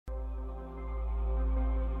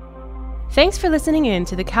Thanks for listening in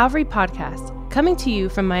to the Calvary Podcast, coming to you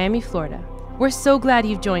from Miami, Florida. We're so glad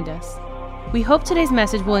you've joined us. We hope today's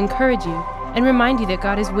message will encourage you and remind you that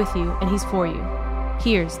God is with you and He's for you.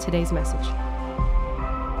 Here's today's message.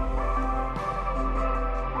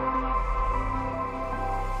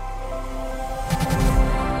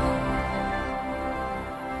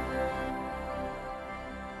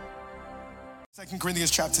 Second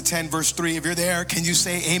Corinthians chapter 10, verse 3. If you're there, can you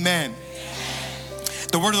say amen?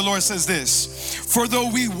 The word of the Lord says this: for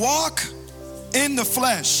though we walk in the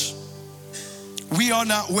flesh, we are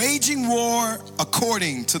not waging war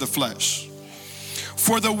according to the flesh.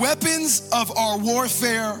 For the weapons of our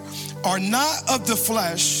warfare are not of the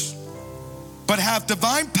flesh, but have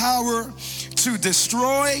divine power to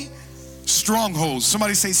destroy strongholds.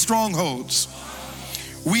 Somebody say strongholds.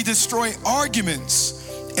 We destroy arguments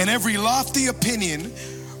and every lofty opinion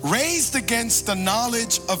raised against the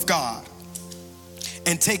knowledge of God,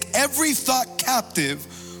 and take every thought captive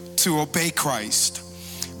to obey Christ,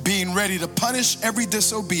 being ready to punish every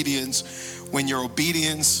disobedience when your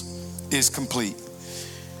obedience is complete.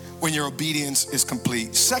 When your obedience is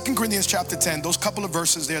complete. 2 Corinthians chapter 10, those couple of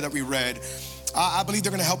verses there that we read, I believe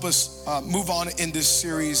they're going to help us move on in this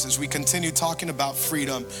series as we continue talking about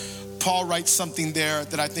freedom. Paul writes something there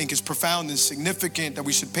that I think is profound and significant that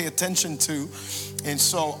we should pay attention to. And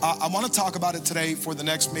so I want to talk about it today for the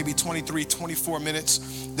next maybe 23, 24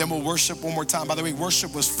 minutes. Then we'll worship one more time. By the way,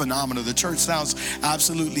 worship was phenomenal. The church sounds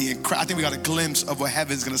absolutely incredible. I think we got a glimpse of what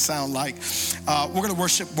heaven's going to sound like. We're going to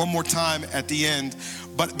worship one more time at the end.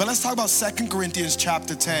 But let's talk about 2 Corinthians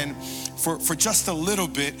chapter 10 for just a little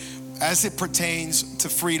bit as it pertains to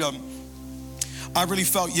freedom. I really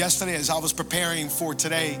felt yesterday as I was preparing for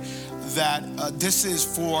today that this is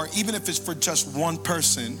for, even if it's for just one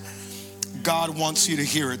person, God wants you to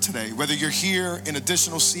hear it today. Whether you're here in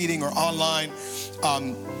additional seating or online,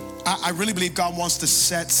 I really believe God wants to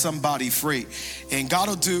set somebody free. And God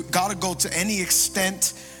will go to any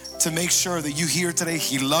extent to make sure that you hear today.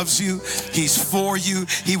 He loves you. He's for you.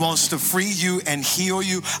 He wants to free you and heal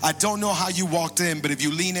you. I don't know how you walked in, but if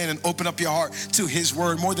you lean in and open up your heart to His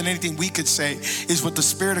word, more than anything we could say is what the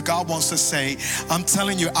Spirit of God wants to say. I'm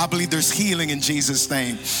telling you, I believe there's healing in Jesus'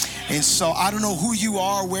 name. And so I don't know who you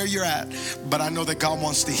are, where you're at, but I know that God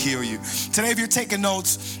wants to heal you. Today, if you're taking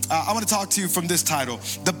notes, I want to talk to you from this title: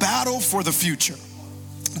 The Battle for the Future.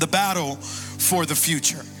 The Battle for the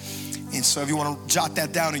Future. And so if you want to jot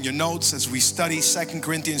that down in your notes as we study 2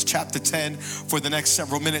 Corinthians chapter 10 for the next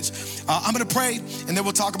several minutes. I'm going to pray, and then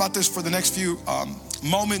we'll talk about this for the next few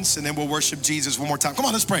moments, and then we'll worship Jesus one more time. Come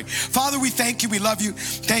on, let's pray. Father, we thank you. We love you.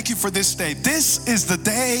 Thank you for this day. This is the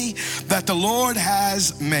day that the Lord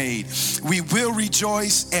has made. We will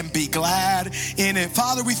rejoice and be glad in it.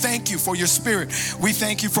 Father, we thank you for your Spirit. We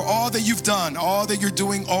thank you for all that you've done, all that you're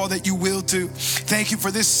doing, all that you will do. Thank you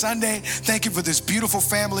for this Sunday. Thank you for this beautiful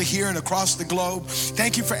family here and across the globe.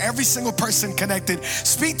 Thank you for every single person connected.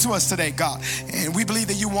 Speak to us today, God. And we believe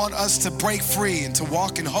that you want us to break free and to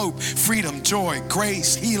walk in hope, freedom, joy,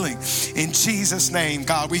 grace, healing in Jesus' name.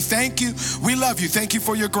 God, we thank you. We love you. Thank you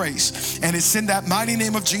for your grace. And it's in that mighty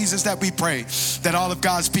name of Jesus that we pray, that all of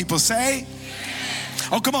God's people say, amen.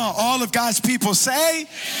 Oh, come on. All of God's people say,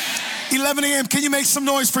 amen. 11 a.m. Can you make some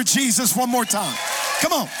noise for Jesus one more time?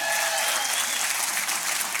 Come on.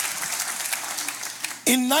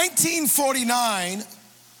 In 1949,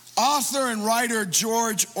 author and writer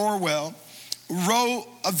George Orwell wrote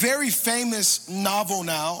a very famous novel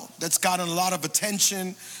now that's gotten a lot of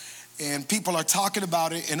attention, and people are talking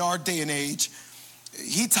about it in our day and age.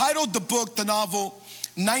 He titled the novel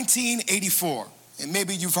 1984, and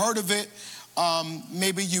maybe you've heard of it.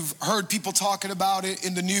 Maybe you've heard people talking about it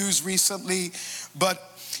in the news recently, but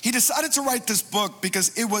he decided to write this book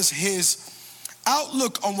because it was his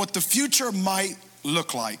outlook on what the future might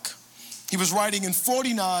look like. He was writing in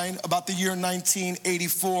 49 about the year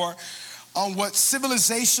 1984 on what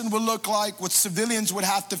civilization would look like, what civilians would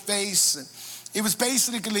have to face. It was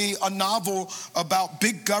basically a novel about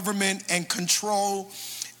big government and control.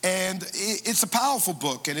 And it's a powerful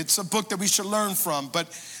book, and it's a book that we should learn from. But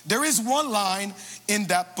there is one line in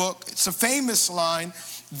that book, it's a famous line,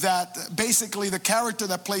 that basically the character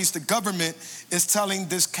that plays the government is telling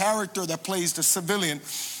this character that plays the civilian.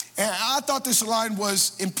 And I thought this line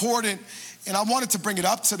was important, and I wanted to bring it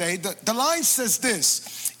up today. The line says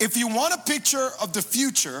this: if you want a picture of the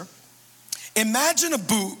future, imagine a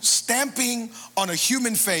boot stamping on a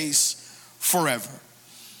human face forever.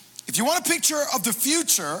 If you want a picture of the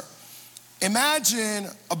future, imagine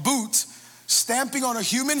a boot stamping on a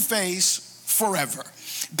human face forever.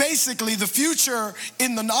 Basically, the future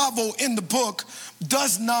in the novel, in the book,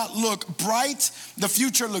 does not look bright. The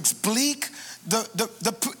future looks bleak.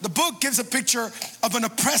 The book gives a picture of an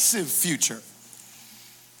oppressive future.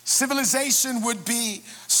 Civilization would be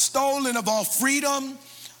stolen of all freedom,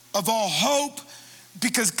 of all hope,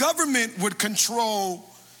 because government would control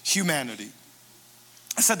humanity.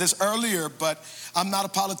 I said this earlier, but I'm not a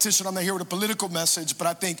politician. I'm not here with a political message, but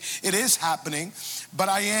I think it is happening. But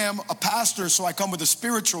I am a pastor, so I come with a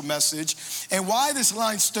spiritual message. And why this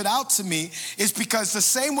line stood out to me is because the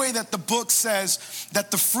same way that the book says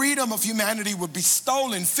that the freedom of humanity would be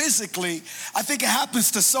stolen physically, I think it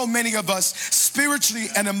happens to so many of us spiritually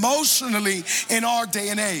and emotionally in our day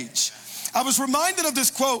and age. I was reminded of this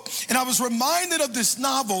quote, and I was reminded of this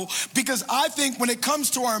novel because I think when it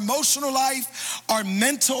comes to our emotional life, our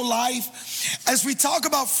mental life, as we talk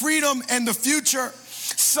about freedom and the future,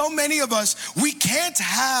 so many of us, we can't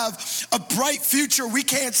have a bright future. We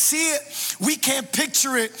can't see it. We can't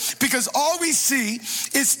picture it because all we see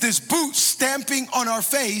is this boot stamping on our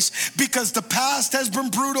face because the past has been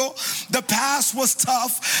brutal. The past was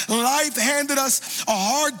tough. Life handed us a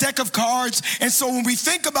hard deck of cards. And so when we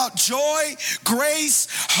think about joy, grace,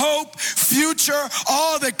 hope, future,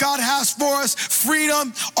 all that God has for us,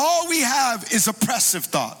 freedom, all we have is oppressive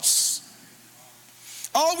thoughts.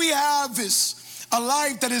 All we have is a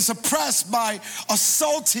life that is oppressed by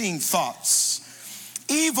assaulting thoughts,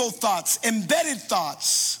 evil thoughts, embedded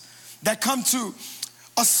thoughts that come to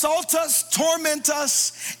assault us, torment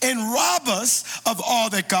us, and rob us of all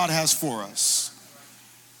that God has for us.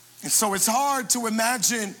 And so it's hard to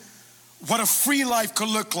imagine what a free life could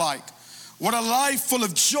look like, what a life full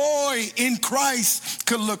of joy in Christ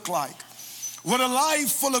could look like, what a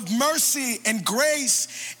life full of mercy and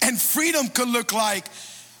grace and freedom could look like,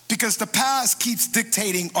 because the past keeps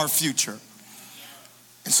dictating our future.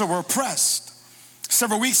 And so we're oppressed.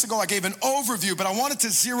 Several weeks ago, I gave an overview, but I wanted to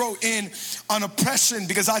zero in on oppression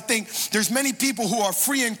because I think there's many people who are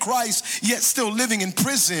free in Christ, yet still living in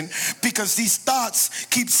prison because these thoughts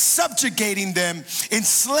keep subjugating them,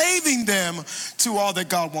 enslaving them to all that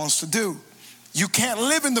God wants to do. You can't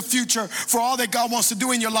live in the future for all that God wants to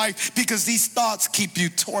do in your life because these thoughts keep you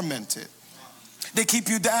tormented. They keep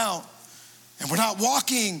you down. And we're not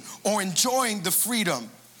walking or enjoying the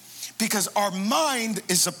freedom because our mind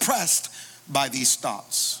is oppressed by these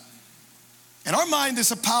thoughts. And our mind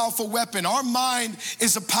is a powerful weapon. Our mind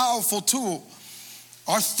is a powerful tool.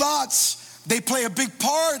 Our thoughts, they play a big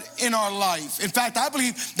part in our life. In fact, I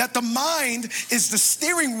believe that the mind is the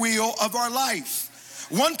steering wheel of our life.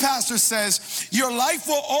 One pastor says, your life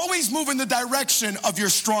will always move in the direction of your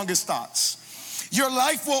strongest thoughts. Your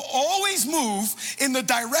life will always move in the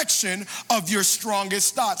direction of your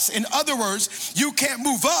strongest thoughts. In other words, you can't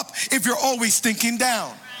move up if you're always thinking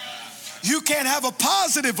down. You can't have a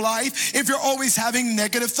positive life if you're always having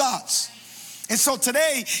negative thoughts. And so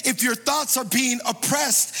today, if your thoughts are being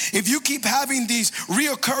oppressed, if you keep having these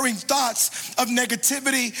reoccurring thoughts of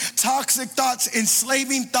negativity, toxic thoughts,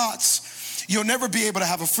 enslaving thoughts, you'll never be able to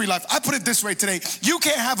have a free life. I put it this way today, you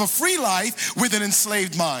can't have a free life with an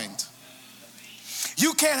enslaved mind.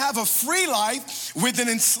 You can't have a free life with an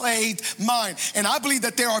enslaved mind. And I believe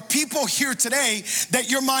that there are people here today that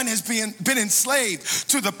your mind has been enslaved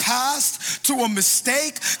to the past, to a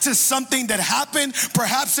mistake, to something that happened.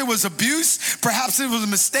 Perhaps it was abuse. Perhaps it was a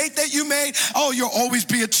mistake that you made. Oh, you'll always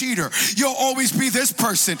be a cheater. You'll always be this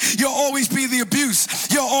person. You'll always be the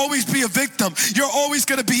abuse. You'll always be a victim. You're always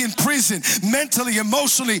going to be in prison, mentally,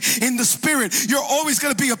 emotionally, in the spirit. You're always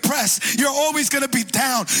going to be oppressed. You're always going to be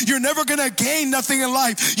down. You're never going to gain nothing in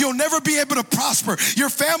life. You'll never be able to prosper. Your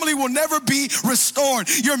family will never be restored.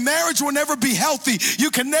 Your marriage will never be healthy.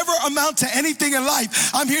 You can never amount to anything in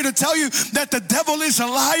life. I'm here to tell you that the devil is a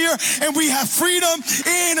liar and we have freedom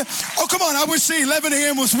in, oh come on, I wish the 11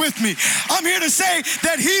 a.m. was with me. I'm here to say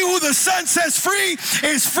that he who the Son sets free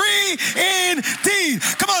is free indeed.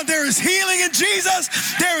 Come on, there is healing in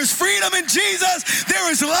Jesus. There is freedom in Jesus. There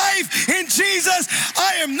is life in Jesus.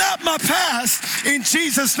 I am not my past in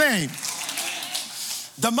Jesus' name.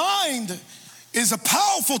 The mind is a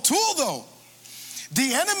powerful tool though.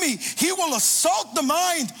 The enemy, he will assault the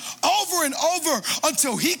mind over and over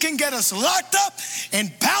until he can get us locked up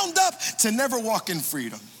and bound up to never walk in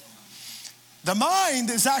freedom. The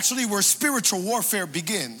mind is actually where spiritual warfare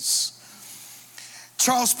begins.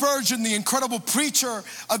 Charles Spurgeon, the incredible preacher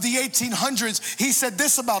of the 1800s, he said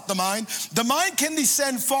this about the mind. The mind can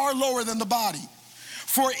descend far lower than the body,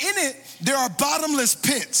 for in it there are bottomless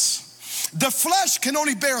pits. The flesh can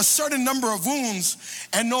only bear a certain number of wounds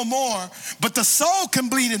and no more, but the soul can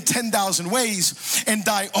bleed in 10,000 ways and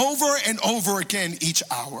die over and over again each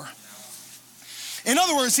hour. In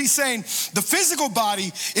other words, he's saying the physical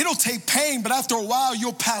body, it'll take pain, but after a while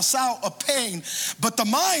you'll pass out of pain. But the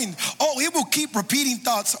mind, it will keep repeating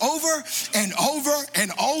thoughts over and over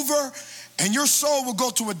and over, and your soul will go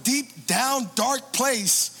to a deep, down, dark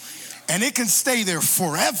place, and it can stay there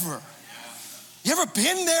forever. You ever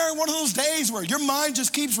been there in one of those days where your mind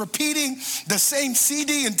just keeps repeating the same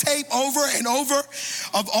CD and tape over and over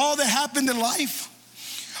of all that happened in life?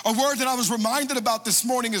 A word that I was reminded about this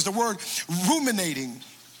morning is the word ruminating.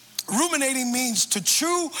 Ruminating means to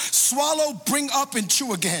chew, swallow, bring up, and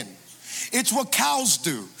chew again. It's what cows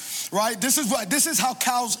do, right? This is how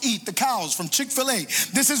cows eat. The cows from Chick-fil-A,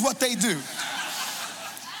 this is what they do.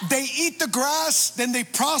 They eat the grass, then they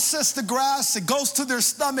process the grass, it goes to their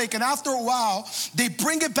stomach, and after a while, they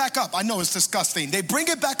bring it back up. I know it's disgusting. They bring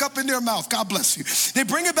it back up in their mouth. God bless you. They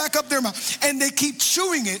bring it back up their mouth, and they keep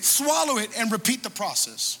chewing it, swallow it, and repeat the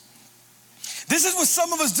process. This is what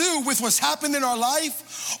some of us do with what's happened in our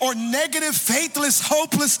life, or negative, faithless,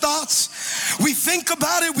 hopeless thoughts. We think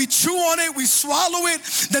about it, we chew on it, we swallow it.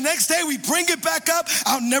 The next day we bring it back up.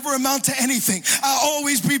 I'll never amount to anything. I'll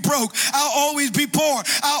always be broke. I'll always be poor.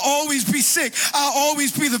 I'll always be sick. I'll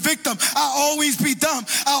always be the victim. I'll always be dumb.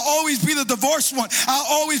 I'll always be the divorced one. I'll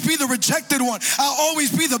always be the rejected one. I'll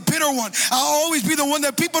always be the bitter one. I'll always be the one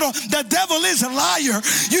that people don't. The devil is a liar.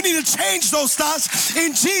 You need to change those thoughts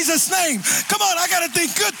in Jesus' name. Come on, I gotta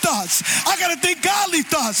think good thoughts. I gotta think godly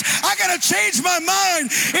thoughts. I gotta change my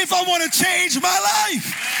mind if I wanna change my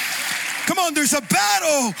life. Come on, there's a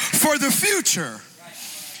battle for the future.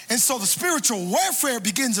 And so the spiritual warfare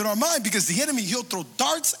begins in our mind because the enemy, he'll throw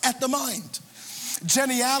darts at the mind.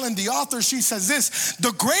 Jenny Allen, the author, she says this: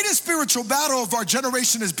 the greatest spiritual battle of our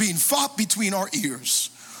generation is being fought between our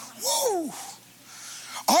ears. Woo!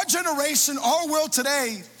 Our generation, our world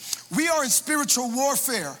today, we are in spiritual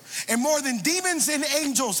warfare. And more than demons and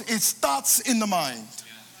angels, it's thoughts in the mind.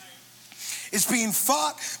 It's being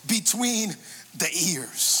fought between the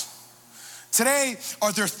ears. Today,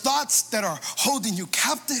 are there thoughts that are holding you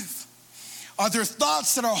captive? Are there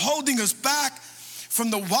thoughts that are holding us back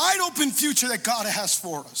from the wide open future that God has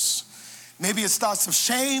for us? Maybe it's thoughts of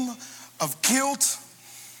shame, of guilt.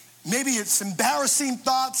 Maybe it's embarrassing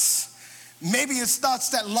thoughts. Maybe it's thoughts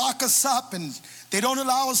that lock us up and they don't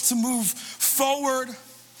allow us to move forward.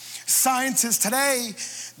 Scientists today,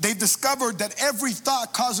 they've discovered that every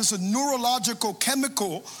thought causes a neurological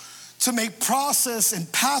chemical to make process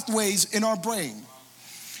and pathways in our brain.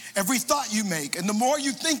 Every thought you make, and the more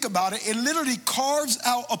you think about it, it literally carves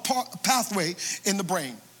out a pathway in the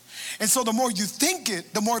brain. And so the more you think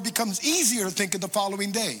it, the more it becomes easier to think it the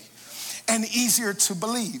following day and easier to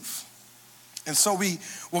believe. And so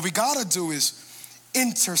what we gotta do is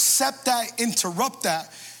intercept that, interrupt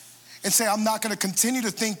that, and say, I'm not gonna continue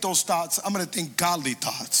to think those thoughts. I'm gonna think godly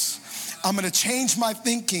thoughts. I'm gonna change my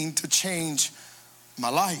thinking to change my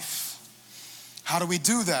life. How do we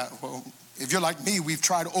do that? Well, if you're like me, we've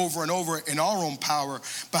tried over and over in our own power,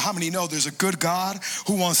 but how many know there's a good God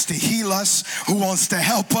who wants to heal us, who wants to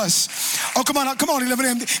help us? Oh, come on,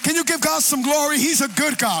 11 Can you give God some glory? He's a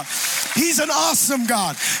good God. He's an awesome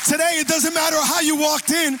God. Today, it doesn't matter how you walked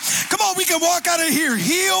in. Come on, we can walk out of here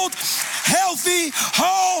healed, healthy,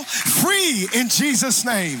 whole, free in Jesus'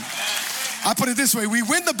 name. I put it this way: we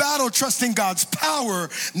win the battle trusting God's power,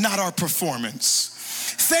 not our performance.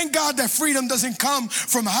 Thank God that freedom doesn't come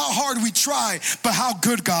from how hard we try, but how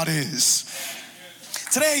good God is.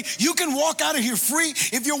 Today, you can walk out of here free.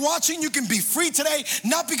 If you're watching, you can be free today,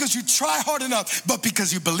 not because you try hard enough, but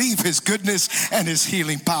because you believe his goodness and his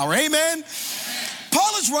healing power. Amen?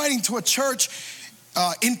 Paul is writing to a church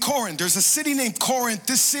in Corinth. There's a city named Corinth.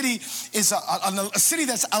 This city is a city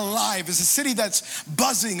that's alive. It's a city that's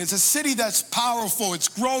buzzing. It's a city that's powerful. It's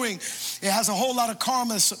growing. It has a whole lot of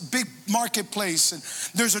commerce, big marketplace. And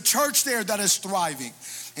there's a church there that is thriving.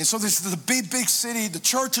 And so this is a big, big city. The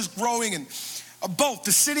church is growing, and both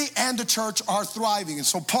the city and the church are thriving. And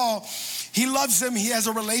so Paul, he loves them. He has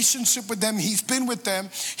a relationship with them. He's been with them.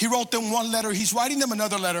 He wrote them one letter. He's writing them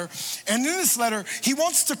another letter. And in this letter, he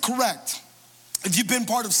wants to correct. If you've been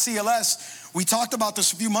part of CLS, we talked about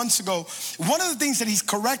this a few months ago. One of the things that he's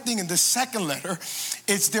correcting in the second letter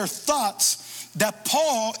is their thoughts that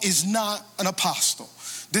Paul is not an apostle.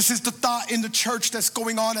 This is the thought in the church that's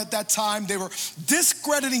going on at that time. They were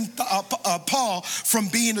discrediting Paul from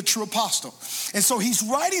being a true apostle. And so he's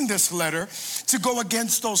writing this letter to go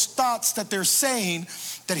against those thoughts that they're saying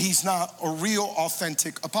that he's not a real,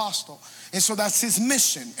 authentic apostle. And so that's his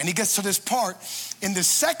mission. And he gets to this part in this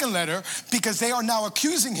second letter because they are now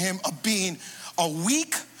accusing him of being a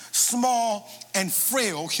weak, small, and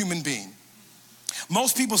frail human being.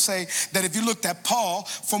 Most people say that if you looked at Paul,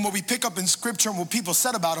 from what we pick up in scripture and what people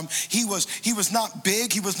said about him, he was not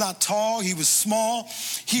big, he was not tall, he was small,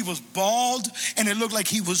 he was bald, and it looked like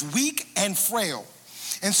he was weak and frail.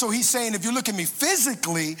 And so he's saying, if you look at me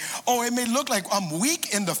physically, oh, it may look like I'm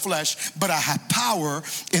weak in the flesh, but I have power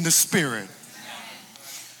in the spirit.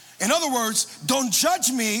 In other words, don't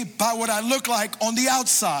judge me by what I look like on the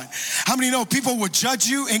outside. How many know people will judge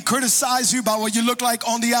you and criticize you by what you look like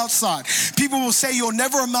on the outside? People will say you'll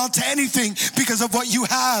never amount to anything because of what you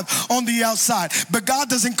have on the outside. But God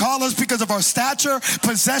doesn't call us because of our stature,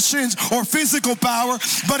 possessions, or physical power,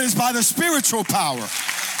 but it's by the spiritual power.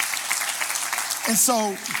 And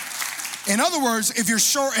so, in other words, if you're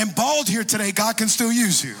short and bald here today, God can still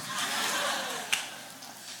use you.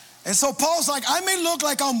 And so Paul's like, I may look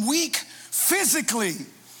like I'm weak physically.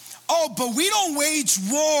 Oh, but we don't wage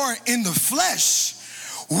war in the flesh.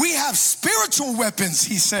 We have spiritual weapons,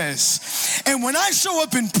 he says. And when I show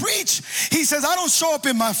up and preach, he says, I don't show up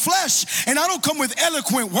in my flesh, and I don't come with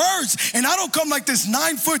eloquent words, and I don't come like this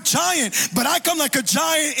 9-foot giant, but I come like a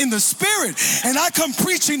giant in the spirit, and I come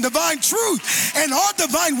preaching divine truth. And our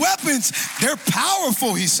divine weapons, they're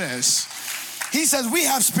powerful, he says. He says we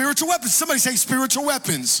have spiritual weapons. Somebody say spiritual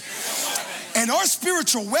weapons. And our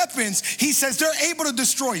spiritual weapons, he says, they're able to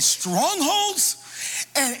destroy strongholds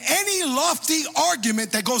and any lofty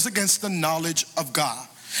argument that goes against the knowledge of God.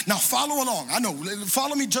 Now follow along. I know,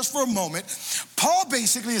 follow me just for a moment. Paul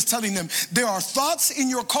basically is telling them there are thoughts in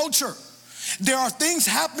your culture. There are things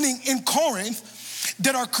happening in Corinth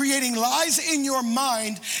that are creating lies in your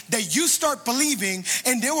mind that you start believing,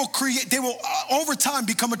 and they will over time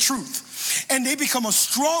become a truth. And they become a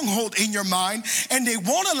stronghold in your mind, and they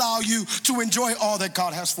won't allow you to enjoy all that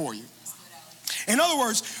God has for you. In other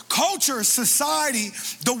words, culture, society,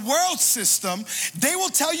 the world system, they will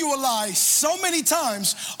tell you a lie so many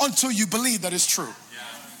times until you believe that it's true.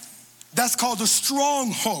 That's called a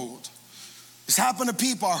stronghold. It's happened to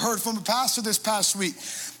people. I heard from a pastor this past week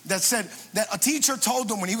that said that a teacher told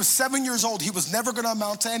him when he was 7 years old he was never going to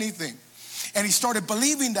amount to anything. And he started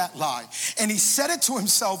believing that lie. And he said it to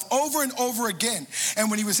himself over and over again. And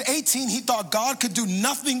when he was 18, he thought God could do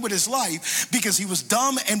nothing with his life because he was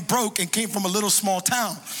dumb and broke and came from a little small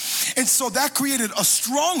town. And so that created a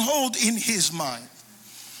stronghold in his mind.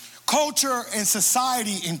 Culture and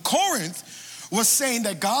society in Corinth was saying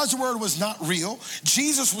that God's word was not real,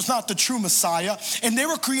 Jesus was not the true Messiah, and they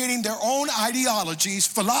were creating their own ideologies,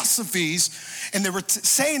 philosophies, and they were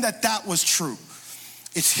saying that that was true.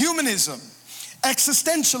 It's humanism,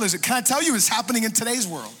 existentialism. Can I tell you, it's happening in today's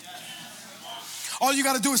world. All you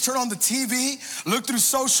got to do is turn on the TV, look through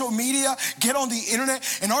social media, get on the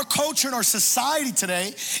internet, and our culture and our society today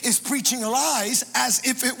is preaching lies as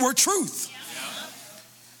if it were truth.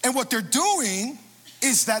 And what they're doing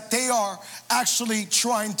is that they are actually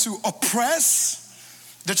trying to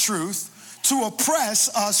oppress the truth, to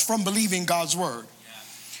oppress us from believing God's word.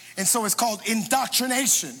 And so it's called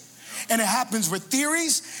indoctrination. And it happens with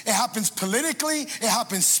theories, it happens politically, it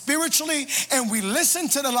happens spiritually, and we listen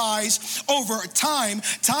to the lies over time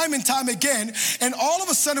and time again, and all of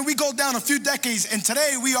a sudden we go down a few decades, and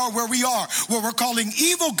today we are where we are, where we're calling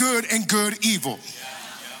evil good and good evil.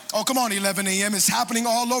 Oh, come on, 11 a.m. It's happening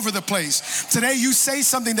all over the place. Today you say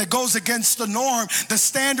something that goes against the norm, the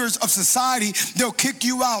standards of society, they'll kick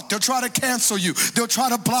you out. They'll try to cancel you. They'll try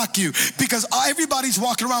to block you because everybody's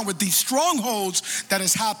walking around with these strongholds that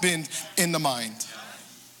has happened in the mind.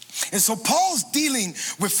 And so Paul's dealing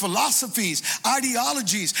with philosophies,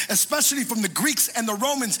 ideologies, especially from the Greeks and the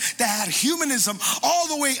Romans that had humanism all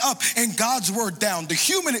the way up and God's word down. The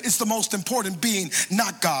human is the most important being,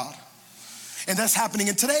 not God. And that's happening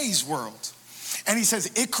in today's world. And he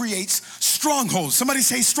says it creates strongholds. Somebody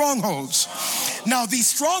say strongholds. Now these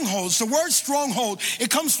strongholds, the word stronghold,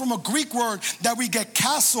 it comes from a Greek word that we get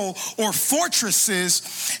castle or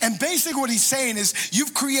fortresses. And basically what he's saying is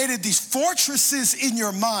you've created these fortresses in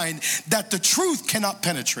your mind that the truth cannot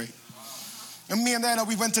penetrate. And me and Anna,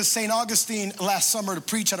 we went to St. Augustine last summer to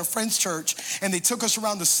preach at a friend's church, and they took us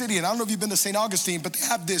around the city. And I don't know if you've been to St. Augustine, but they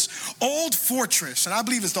have this old fortress, and I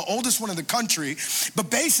believe it's the oldest one in the country, but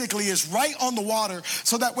basically it's right on the water,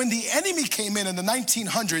 so that when the enemy came in the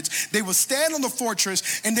 1900s, they would stand on the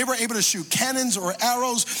fortress, and they were able to shoot cannons or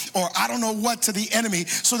arrows or I don't know what to the enemy,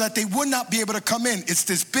 so that they would not be able to come in. It's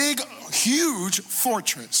this big, huge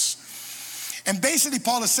fortress. And basically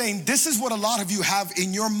Paul is saying, this is what a lot of you have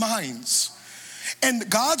in your minds. And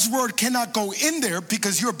God's word cannot go in there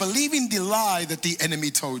because you're believing the lie that the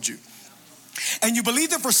enemy told you. And you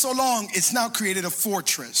believed it for so long, it's now created a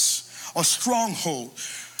fortress, a stronghold.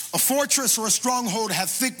 A fortress or a stronghold had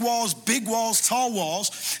thick walls, big walls, tall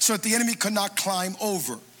walls, so that the enemy could not climb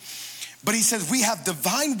over. But he says we have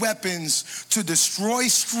divine weapons to destroy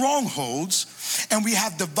strongholds, and we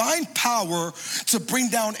have divine power to bring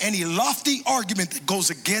down any lofty argument that goes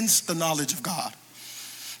against the knowledge of God.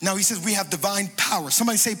 Now he says we have divine power.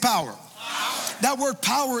 Somebody say power. That word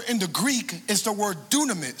power in the Greek is the word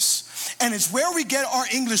dunamis, and it's where we get our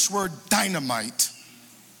English word dynamite.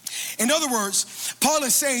 In other words, Paul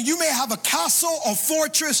is saying you may have a castle, a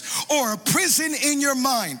fortress, or a prison in your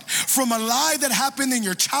mind from a lie that happened in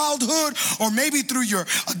your childhood, or maybe through your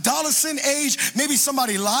adolescent age. Maybe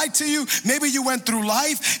somebody lied to you. Maybe you went through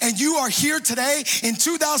life and you are here today in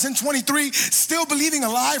 2023 still believing a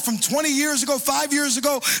lie from 20 years ago, 5 years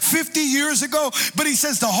ago, 50 years ago. But he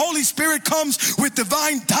says the Holy Spirit comes with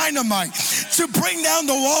divine dynamite to bring down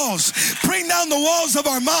the walls of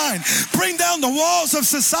our mind, bring down the walls of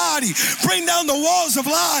society, bring down the walls of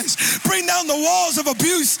lies, bring down the walls of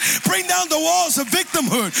abuse, bring down the walls of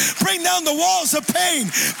victimhood, bring down the walls of pain,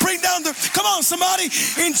 come on somebody,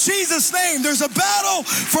 in Jesus' name. There's a battle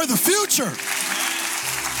for the future.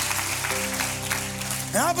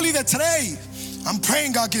 And I believe that today, I'm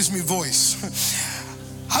praying God gives me voice.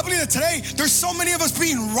 I believe that today, there's so many of us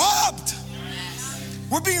being robbed.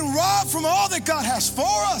 We're being robbed from all that God has for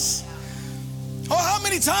us. Oh, how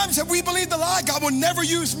many times have we believed the lie, God will never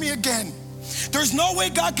use me again? There's no way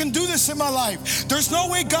God can do this in my life. There's no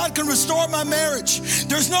way God can restore my marriage.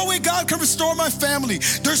 There's no way God can restore my family.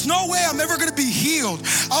 There's no way I'm ever gonna be healed.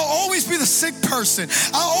 I'll always be the sick person.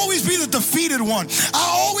 I'll always be the defeated one.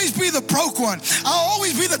 I'll always be the broke one. I'll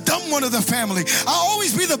always be the dumb one of the family. I'll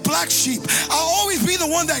always be the black sheep. I'll always be the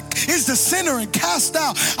one that is the sinner and cast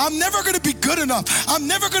out. I'm never gonna be good enough. I'm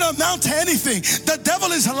never gonna amount to anything. The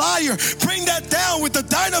devil is a liar. Bring that down with the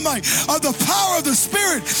dynamite of the power of the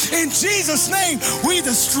Spirit. In Jesus' name, we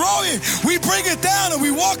destroy it, we bring it down, and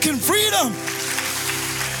we walk in freedom.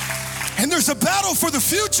 And there's a battle for the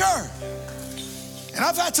future. And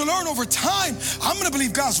I've had to learn over time, I'm gonna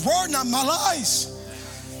believe God's word, not my lies.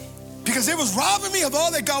 Because it was robbing me of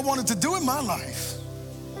all that God wanted to do in my life.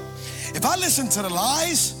 If I listened to the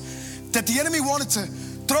lies that the enemy wanted to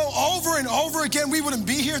throw over and over again, we wouldn't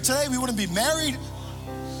be here today, we wouldn't be married.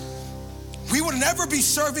 We would never be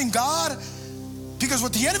serving God. Because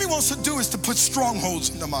what the enemy wants to do is to put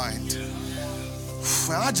strongholds in the mind.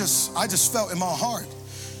 And I just felt in my heart.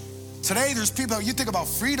 Today there's people, you think about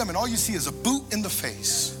freedom and all you see is a boot in the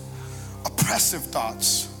face. Oppressive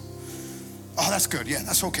thoughts. Oh, that's good, yeah,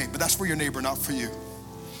 that's okay, but that's for your neighbor, not for you.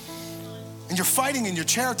 And you're fighting in your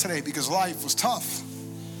chair today because life was tough.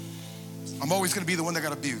 I'm always gonna be the one that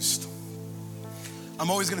got abused.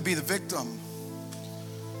 I'm always gonna be the victim.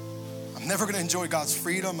 I'm never gonna enjoy God's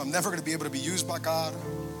freedom. I'm never gonna be able to be used by God.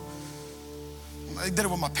 I did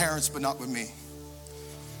it with my parents, but not with me.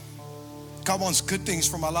 God wants good things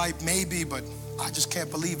for my life, maybe, but I just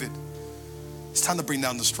can't believe it. It's time to bring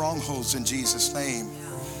down the strongholds in Jesus' name.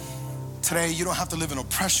 Today, you don't have to live in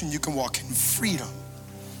oppression. You can walk in freedom.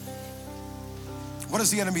 What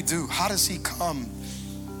does the enemy do? How does he come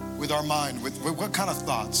with our mind? With what kind of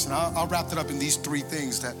thoughts? And I'll wrap it up in these three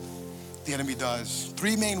things that the enemy does.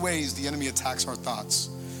 Three main ways the enemy attacks our thoughts.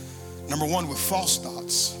 Number one, with false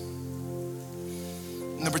thoughts.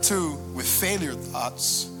 Number two, with failure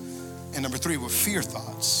thoughts. And number three, with fear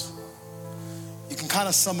thoughts. You can kind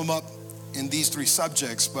of sum them up in these three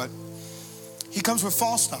subjects, but he comes with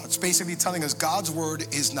false thoughts, basically telling us God's word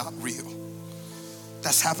is not real.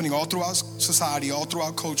 That's happening all throughout society, all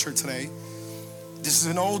throughout culture today. This is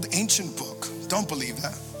an old ancient book. Don't believe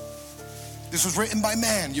that. This was written by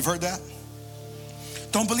man. You've heard that?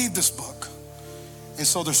 Don't believe this book. And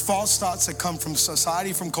so there's false thoughts that come from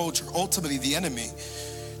society, from culture, ultimately the enemy,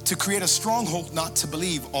 to create a stronghold not to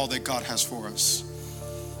believe all that God has for us.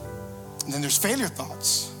 And then there's failure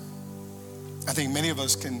thoughts. I think many of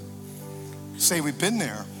us can say we've been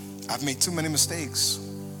there. I've made too many mistakes.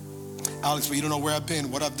 Alex, but you don't know where I've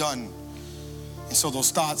been, what I've done. And so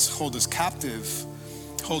those thoughts hold us captive,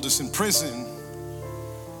 hold us in prison.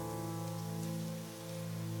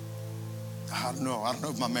 I don't know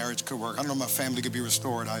if my marriage could work. I don't know if my family could be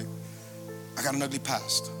restored. I got an ugly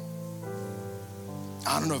past.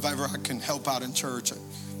 I don't know if ever I can help out in church.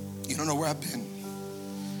 You don't know where I've been.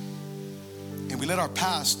 And we let our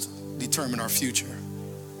past determine our future.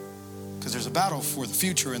 Because there's a battle for the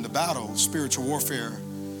future, and the battle, spiritual warfare,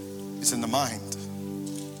 is in the mind.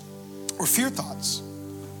 Or fear thoughts.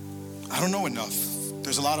 I don't know enough.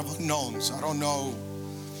 There's a lot of unknowns. I don't know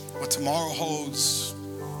what tomorrow holds.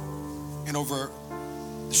 And over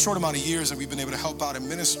the short amount of years that we've been able to help out in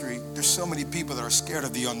ministry, there's so many people that are scared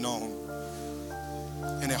of the unknown.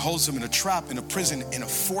 and it holds them in a trap, in a prison, in a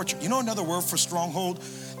fortress. You know another word for stronghold?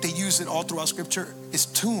 They use it all throughout scripture. It's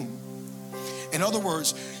tomb. In other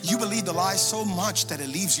words, you believe the lie so much that it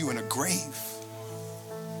leaves you in a grave.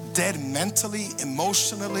 Dead mentally,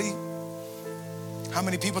 emotionally. How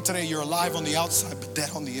many people today, you're alive on the outside but dead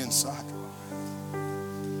on the inside?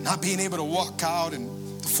 Not being able to walk out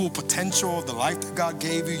and the full potential of the life that God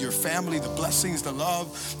gave you, your family, the blessings, the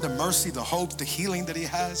love, the mercy, the hope, the healing that He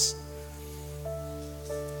has.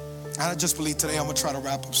 I just believe today, I'm gonna try to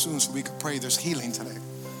wrap up soon so we can pray. There's healing today.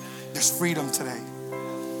 There's freedom today.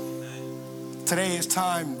 Today is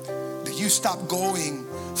time that you stop going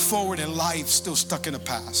forward in life still stuck in the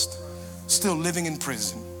past, still living in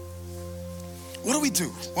prison. What do we do?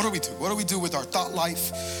 What do we do? What do we do with our thought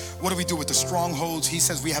life? What do we do with the strongholds? He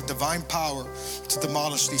says we have divine power to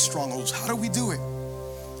demolish these strongholds. How do we do it?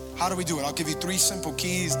 How do we do it? I'll give you 3 simple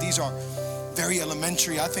keys. These are very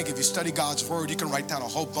elementary. I think if you study God's word, you can write down a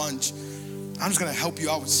whole bunch. I'm just gonna help you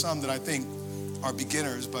out with some that I think are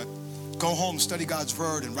beginners, but go home, study God's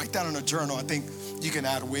word, and write down in a journal. I think you can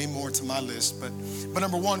add way more to my list. But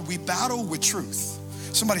number 1, we battle with truth.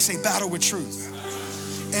 Somebody say battle with truth.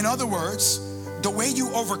 In other words, the way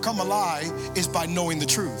you overcome a lie is by knowing the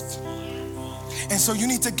truth. And so you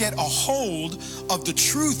need to get a hold of the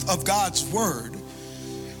truth of God's word,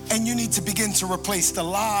 and you need to begin to replace the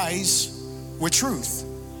lies with truth.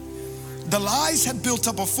 The lies have built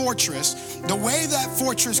up a fortress. The way that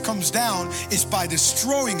fortress comes down is by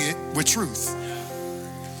destroying it with truth.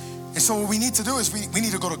 And so what we need to do is we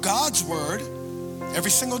need to go to God's word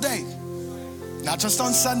every single day. Not just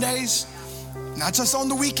on Sundays, not just on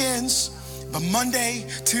the weekends, but Monday,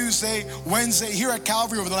 Tuesday, Wednesday. Here at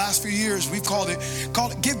Calvary over the last few years, we've called it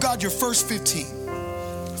give God your first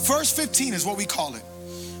 15. First 15 is what we call it.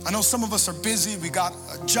 I know some of us are busy. We got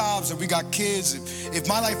jobs and we got kids. If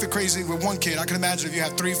my life is crazy with 1 kid, I can imagine if you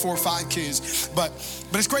have 3, 4, 5 kids. But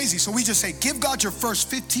it's crazy. So we just say, give God your first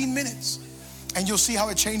 15 minutes, and you'll see how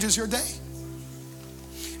it changes your day.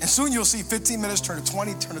 And soon you'll see 15 minutes turn to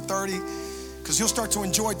 20, turn to 30, because you'll start to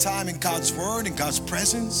enjoy time in God's word and God's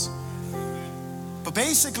presence. But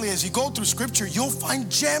basically, as you go through scripture, you'll find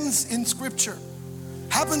gems in scripture.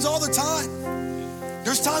 Happens all the time.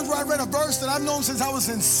 There's times where I read a verse that I've known since I was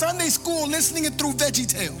in Sunday school, listening it through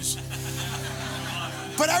VeggieTales.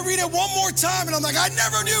 But I read it one more time and I'm like, I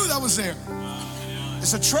never knew that was there.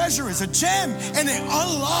 It's a treasure, it's a gem, and it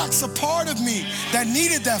unlocks a part of me that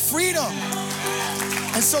needed that freedom.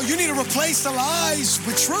 And so you need to replace the lies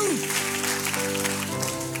with truth.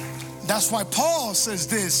 That's why Paul says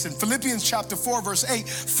this in Philippians chapter 4, verse 8.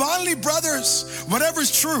 Finally, brothers, whatever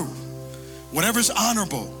is true, whatever is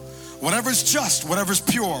honorable, whatever is just, whatever is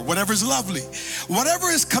pure, whatever is lovely, whatever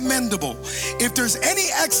is commendable, if there's any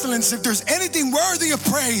excellence, if there's anything worthy of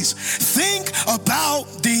praise, think about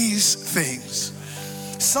these things.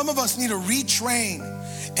 Some of us need to retrain,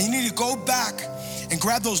 and you need to go back and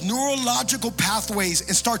grab those neurological pathways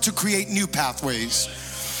and start to create new pathways.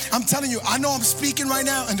 I'm telling you, I know I'm speaking right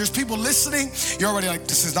now and there's people listening. You're already like,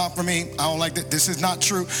 this is not for me. I don't like that. This is not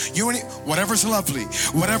true. Whatever's lovely,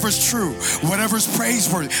 whatever's true, whatever's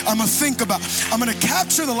praiseworthy, I'm going to think about. I'm going to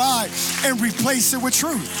capture the lie and replace it with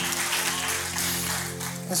truth.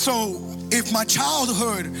 And so if my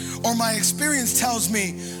childhood or my experience tells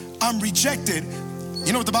me I'm rejected,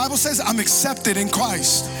 you know what the Bible says? I'm accepted in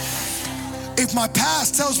Christ. If my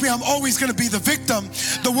past tells me I'm always going to be the victim,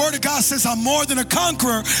 the word of God says I'm more than a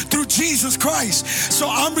conqueror through Jesus Christ. So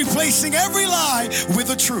I'm replacing every lie with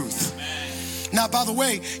the truth. Now, by the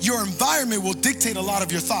way, your environment will dictate a lot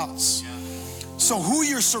of your thoughts. So who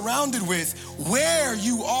you're surrounded with, where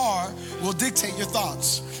you are, will dictate your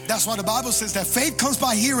thoughts. That's why the Bible says that faith comes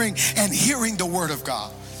by hearing, and hearing the word of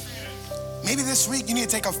God. Maybe this week you need to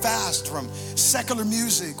take a fast from secular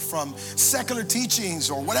music, from secular teachings,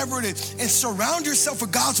 or whatever it is, and surround yourself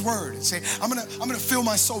with God's word and say, I'm gonna fill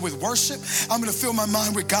my soul with worship. I'm gonna fill my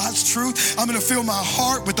mind with God's truth. I'm gonna fill my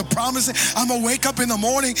heart with the promises. I'm gonna wake up in the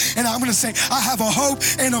morning and I'm gonna say, I have a hope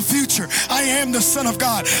and a future. I am the Son of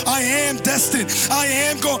God. I am destined. I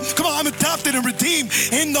am going. Come on, I'm adopted and redeemed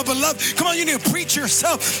in the beloved. Come on, you need to preach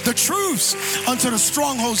yourself the truths until the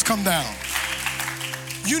strongholds come down.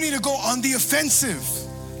 You need to go on the offensive.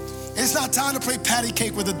 It's not time to play patty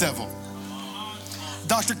cake with the devil.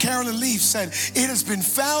 Dr. Carolyn Leaf said, it has been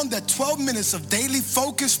found that 12 minutes of daily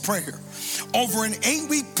focused prayer over an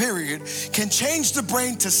 8-week period can change the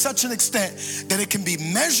brain to such an extent that it can be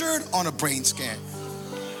measured on a brain scan.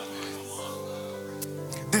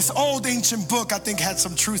 This old ancient book, I think, had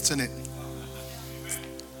some truths in it.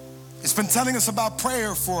 It's been telling us about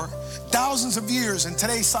prayer for thousands of years, and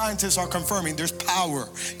today scientists are confirming there's power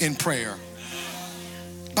in prayer.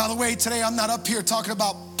 By the way, today I'm not up here talking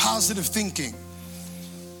about positive thinking.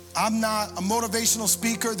 I'm not a motivational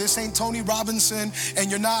speaker. This ain't Tony Robinson, and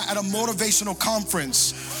you're not at a motivational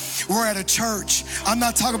conference. We're at a church. I'm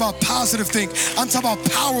not talking about positive thinking. I'm talking about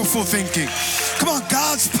powerful thinking. Come on,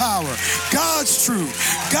 God's power, God's truth,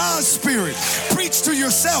 God's spirit. Preach to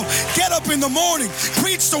yourself. Get up in the morning.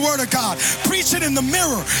 Preach the word of God. Preach it in the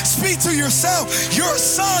mirror. Speak to yourself. You're a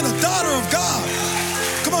son, a daughter of God.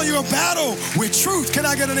 Come on, you're in battle with truth. Can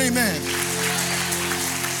I get an amen?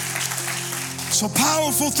 So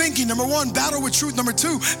powerful thinking, number one, battle with truth. Number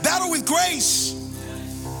two, battle with grace.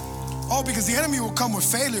 Oh, because the enemy will come with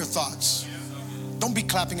failure thoughts. Don't be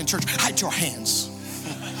clapping in church. Hide your hands.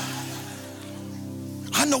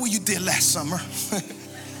 I know what you did last summer.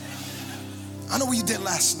 I know what you did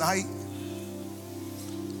last night.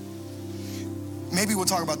 Maybe we'll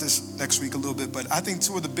talk about this next week a little bit, but I think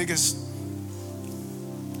two of the biggest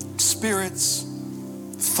spirits,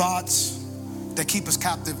 thoughts that keep us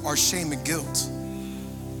captive are shame and guilt.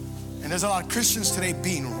 And there's a lot of Christians today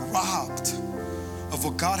being robbed of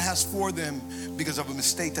what God has for them because of a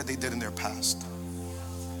mistake that they did in their past.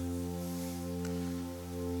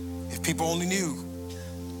 If people only knew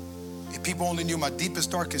my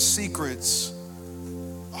deepest, darkest secrets,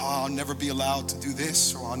 I'll never be allowed to do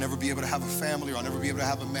this, or I'll never be able to have a family, or I'll never be able to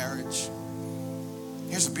have a marriage.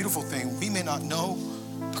 Here's the beautiful thing. We may not know,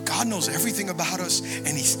 but God knows everything about us, and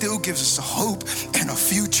he still gives us a hope and a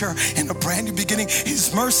future and a brand new beginning.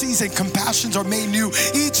 His mercies and compassions are made new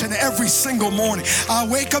each and every single morning. I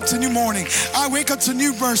wake up to new morning. I wake up to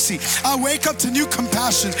new mercy. I wake up to new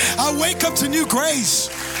compassion. I wake up to new grace.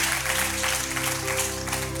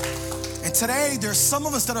 And today, there's some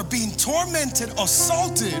of us that are being tormented,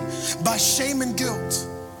 assaulted by shame and guilt.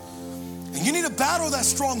 And you need to battle that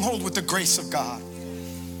stronghold with the grace of God.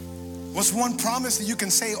 What's one promise that you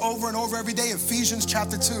can say over and over every day? Ephesians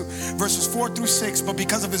chapter 2, verses 4 through 6. But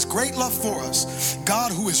because of his great love for us,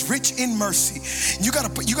 God, who is rich in mercy, you gotta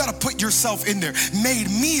put yourself in there.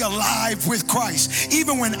 Made me alive with Christ,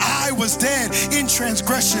 even when I was dead in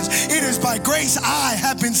transgressions. It is by grace I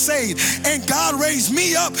have been saved. And God raised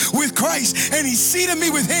me up with Christ, and he seated me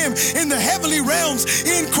with him in the heavenly realms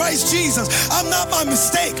in Christ Jesus. I'm not my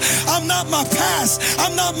mistake. I'm not my past.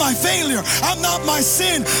 I'm not my failure. I'm not my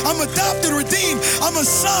sin. I'm adopted, redeemed. I'm a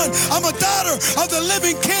son. I'm a daughter of the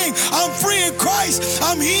living King. I'm free in Christ.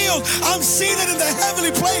 I'm healed. I'm seated in the heavenly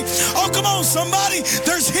place. Oh, come on, somebody.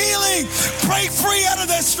 There's healing. Break free out of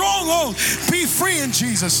that stronghold. Be free in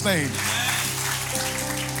Jesus' name.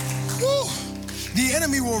 Woo. The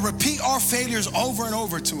enemy will repeat our failures over and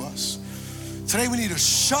over to us. Today we need to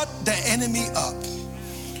shut the enemy up.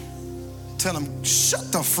 Tell him,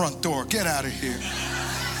 shut the front door. Get out of here.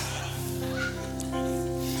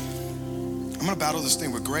 I'm gonna battle this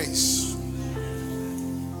thing with grace.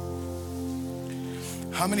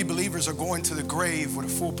 How many believers are going to the grave with a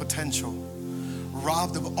full potential,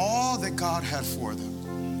 robbed of all that God had for them?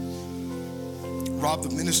 Robbed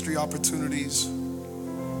of ministry opportunities,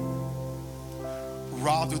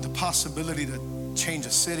 robbed of the possibility to change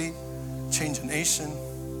a city, change a nation,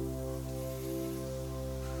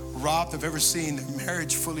 robbed of ever seeing their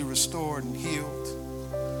marriage fully restored and healed,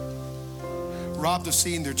 robbed of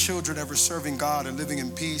seeing their children ever serving God and living in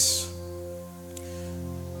peace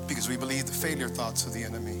because we believe the failure thoughts of the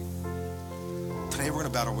enemy. Today we're gonna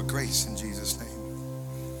battle with grace in Jesus' name.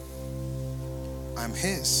 I'm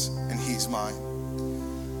his and he's mine.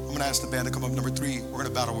 I'm gonna ask the band to come up. Number 3, we're gonna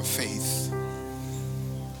battle with faith.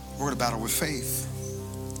 We're gonna battle with faith.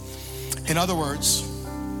 In other words,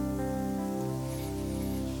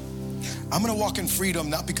 I'm gonna walk in freedom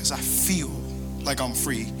not because I feel like I'm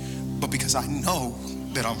free, but because I know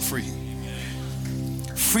that I'm free.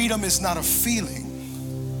 Freedom is not a feeling.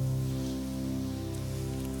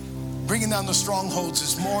 Bringing down the strongholds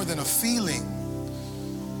is more than a feeling.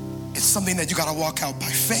 It's something that you gotta walk out by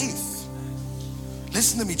faith.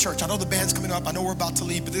 Listen to me, church. I know the band's coming up. I know we're about to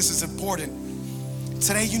leave, but this is important.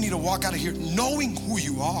 Today you need to walk out of here knowing who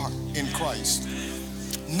you are in Christ.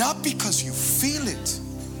 Not because you feel it.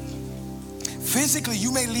 Physically,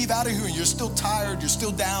 you may leave out of here and you're still tired, you're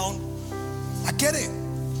still down. I get it.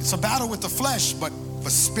 It's a battle with the flesh, but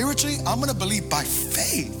spiritually, I'm gonna believe by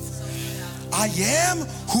faith. I am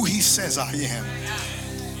who he says I am.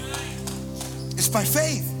 It's by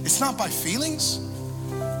faith. It's not by feelings.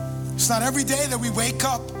 It's not every day that we wake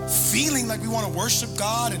up feeling like we want to worship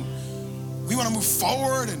God and we want to move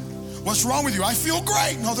forward and what's wrong with you? I feel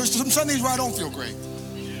great. No, there's some Sundays where I don't feel great.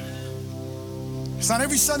 It's not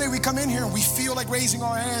every Sunday we come in here and we feel like raising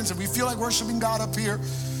our hands and we feel like worshiping God up here.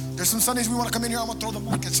 There's some Sundays we want to come in here, I'm going to throw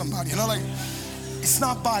the mic at somebody. You know, like, it's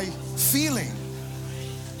not by feeling.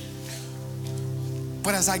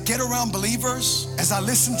 But as I get around believers, as I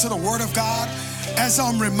listen to the word of God, as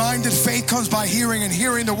I'm reminded, faith comes by hearing and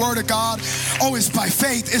hearing the word of God. Oh, it's by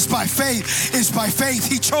faith, it's by faith, it's by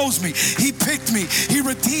faith. He chose me, he picked me, he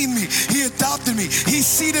redeemed me, he adopted me, he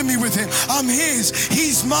seated me with him. I'm his,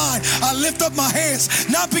 he's mine. I lift up my hands,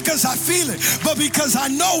 not because I feel it, but because I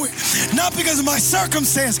know it. Not because of my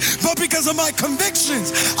circumstance, but because of my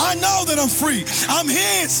convictions. I know that I'm free, I'm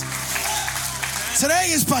his.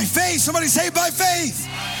 Today is by faith. Somebody say by faith.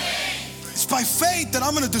 It's by faith that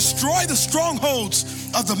I'm going to destroy the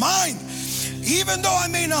strongholds of the mind. Even though I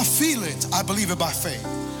may not feel it, I believe it by faith.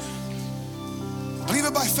 I believe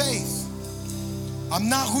it by faith. I'm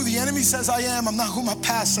not who the enemy says I am. I'm not who my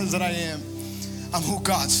past says that I am. I'm who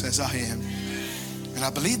God says I am. And I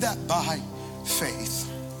believe that by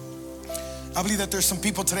faith. I believe that there's some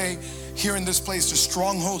people today here in this place, there's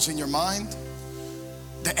strongholds in your mind.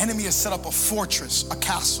 The enemy has set up a fortress, a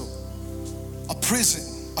castle, a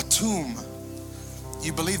prison, a tomb.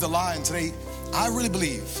 You believe the lie, and today I really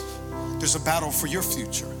believe there's a battle for your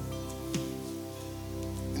future.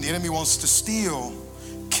 And the enemy wants to steal,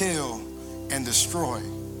 kill, and destroy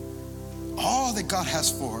all that God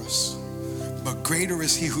has for us. But greater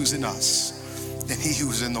is he who's in us than he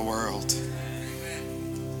who's in the world.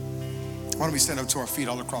 Why don't we stand up to our feet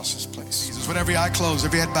all across this place? With every eye closed,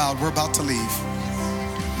 every head bowed, we're about to leave.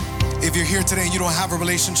 If you're here today and you don't have a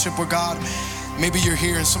relationship with God, maybe you're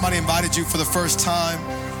here and somebody invited you for the first time.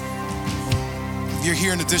 You're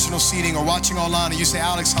here in additional seating or watching online and you say,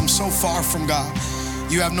 Alex, I'm so far from God.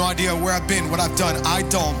 You have no idea where I've been, what I've done. I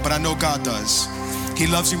don't, but I know God does. He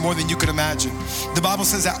loves you more than you could imagine. The Bible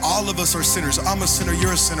says that all of us are sinners. I'm a sinner,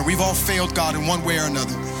 you're a sinner. We've all failed God in one way or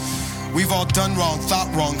another. We've all done wrong,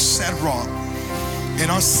 thought wrong, said wrong. And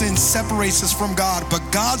our sin separates us from God. But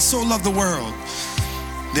God so loved the world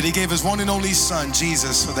that he gave his one and only son,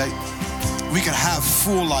 Jesus, so that we could have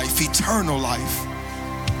full life, eternal life.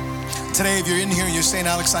 Today, if you're in here and you're saying,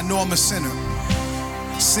 Alex, I know I'm a sinner.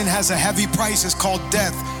 Sin has a heavy price, it's called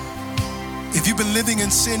death. If you've been living in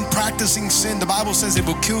sin, practicing sin, the Bible says it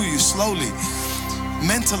will kill you slowly,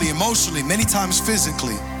 mentally, emotionally, many times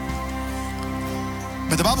physically.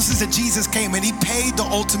 But the Bible says that Jesus came and he paid the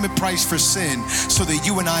ultimate price for sin so that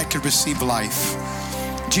you and I could receive life.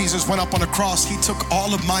 Jesus went up on the cross. He took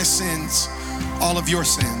all of my sins, all of your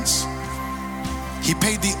sins. He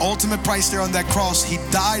paid the ultimate price there on that cross. He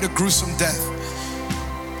died a gruesome death.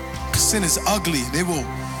 Because sin is ugly.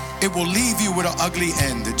 It will leave you with an ugly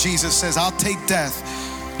end. Jesus says, I'll take death.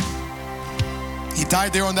 He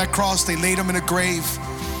died there on that cross. They laid him in a grave.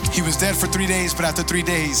 He was dead for 3 days, but after 3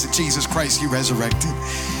 days, Jesus Christ, he resurrected.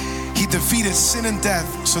 He defeated sin and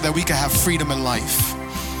death so that we could have freedom and life.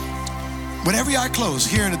 With every eye closed,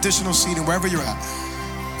 here in additional seating, wherever you're at,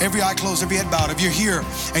 every eye closed, every head bowed. If you're here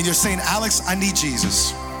and you're saying, Alex, I need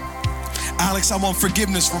Jesus. Alex, I want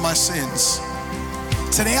forgiveness for my sins.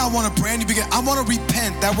 Today, I want a brand new beginning. I want to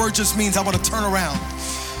repent. That word just means I want to turn around.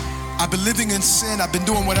 I've been living in sin. I've been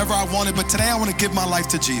doing whatever I wanted, but today I want to give my life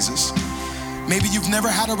to Jesus. Maybe you've never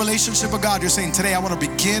had a relationship with God. You're saying, today I want to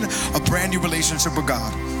begin a brand new relationship with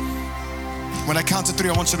God. When I count to 3,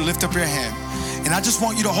 I want you to lift up your hand. And I just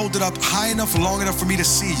want you to hold it up high enough, long enough for me to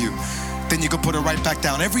see you. Then you can put it right back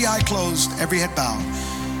down. Every eye closed, every head bowed.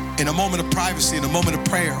 In a moment of privacy, in a moment of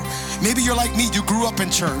prayer. Maybe you're like me, you grew up in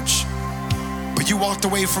church, but you walked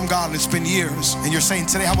away from God and it's been years. And you're saying,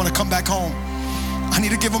 today I want to come back home. I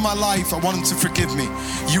need to give him my life. I want him to forgive me.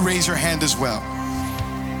 You raise your hand as well.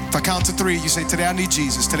 If I count to 3, you say, today I need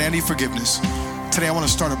Jesus. Today I need forgiveness. Today I want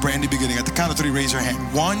to start a brand new beginning. At the count of 3, raise your hand.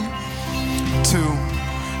 1, 2,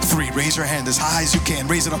 3. Raise your hand as high as you can.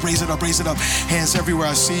 Raise it up, raise it up, raise it up. Hands everywhere.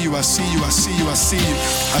 I see you, I see you, I see you, I see you.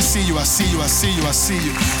 I see you, I see you, I see you, I see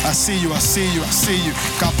you. I see you, I see you, I see you.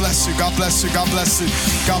 God bless you, God bless you, God bless you.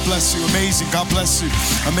 God bless you, amazing, God bless you.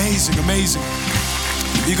 Amazing, amazing.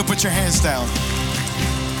 You can put your hands down.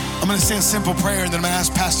 I'm going to say a simple prayer and then I'm going to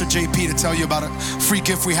ask Pastor JP to tell you about a free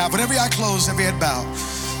gift we have. With every eye closed, every head bowed.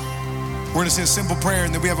 We're going to say a simple prayer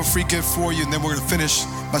and then we have a free gift for you, and then we're going to finish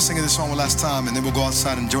by singing this song one last time, and then we'll go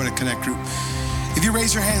outside and join a Connect group. If you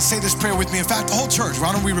raise your hand, say this prayer with me. In fact, the whole church,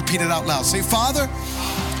 why don't we repeat it out loud? Say, Father,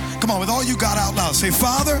 come on, with all you got out loud. Say,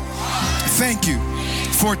 Father, thank you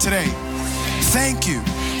for today. Thank you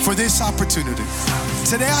for this opportunity.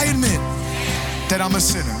 Today I admit that I'm a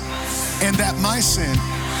sinner and that my sin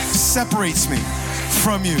separates me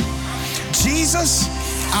from you. Jesus,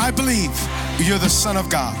 I believe you're the Son of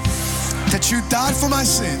God, that you died for my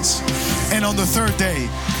sins, and on the 3rd day,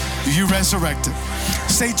 you resurrected.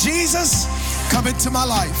 Say, Jesus, come into my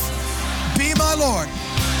life. Be my Lord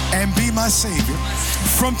and be my Savior.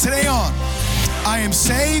 From today on, I am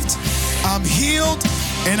saved I'm healed,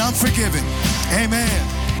 and I'm forgiven. Amen.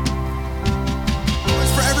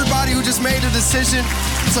 For everybody who just made a decision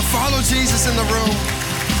to follow Jesus in the room,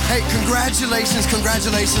 hey, congratulations,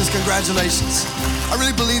 congratulations, congratulations. I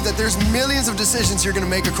really believe that there's millions of decisions you're gonna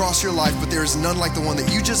make across your life, but there's none like the one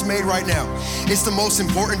that you just made right now. It's the most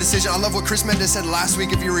important decision. I love what Chris Mendez said last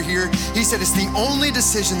week if you were here. He said it's the only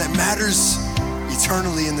decision that matters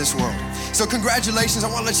eternally in this world. So congratulations, I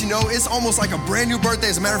wanna let you know it's almost like a brand new birthday.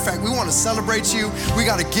 As a matter of fact, we wanna celebrate you. We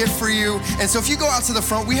got a gift for you. And so if you go out to the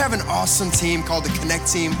front, we have an awesome team called the Connect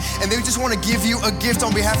team, and they just wanna give you a gift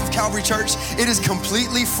on behalf of Calvary Church. It is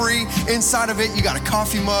completely free. Inside of it, you got a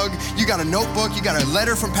coffee mug, you got a notebook, you got a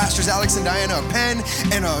letter from Pastors Alex and Diana, a pen,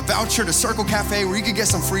 and a voucher to Circle Cafe where you can get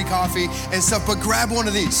some free coffee and stuff, but grab one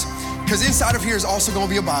of these. Because inside of here is also gonna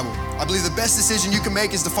be a Bible. I believe the best decision you can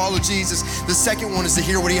make is to follow Jesus. The second one is to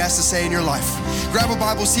hear what he has to say in your life. Grab a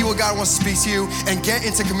Bible, see what God wants to speak to you, and get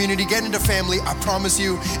into community, get into family. I promise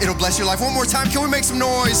you, it'll bless your life. One more time, can we make some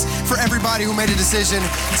noise for everybody who made a decision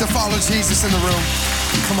to follow Jesus in the room?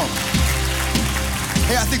 Come on.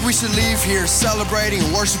 Hey, I think we should leave here celebrating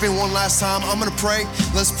and worshiping one last time. I'm gonna pray.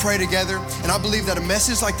 Let's pray together. And I believe that a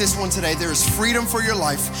message like this one today, there is freedom for your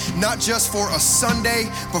life, not just for a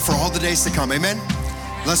Sunday, but for all the days to come. Amen?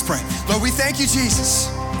 Let's pray. Lord, we thank you,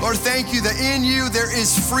 Jesus. Lord, thank you that in you there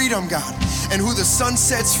is freedom, God. And who the Son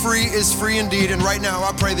sets free is free indeed. And right now,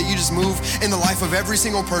 I pray that you just move in the life of every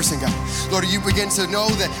single person, God. Lord, you begin to know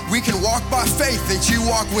that we can walk by faith, that you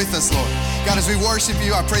walk with us, Lord. God, as we worship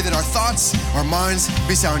you, I pray that our thoughts, our minds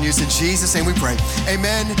be sound use. In Jesus' name we pray.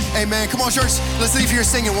 Amen, amen. Come on, church, let's leave here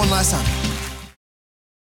singing one last time.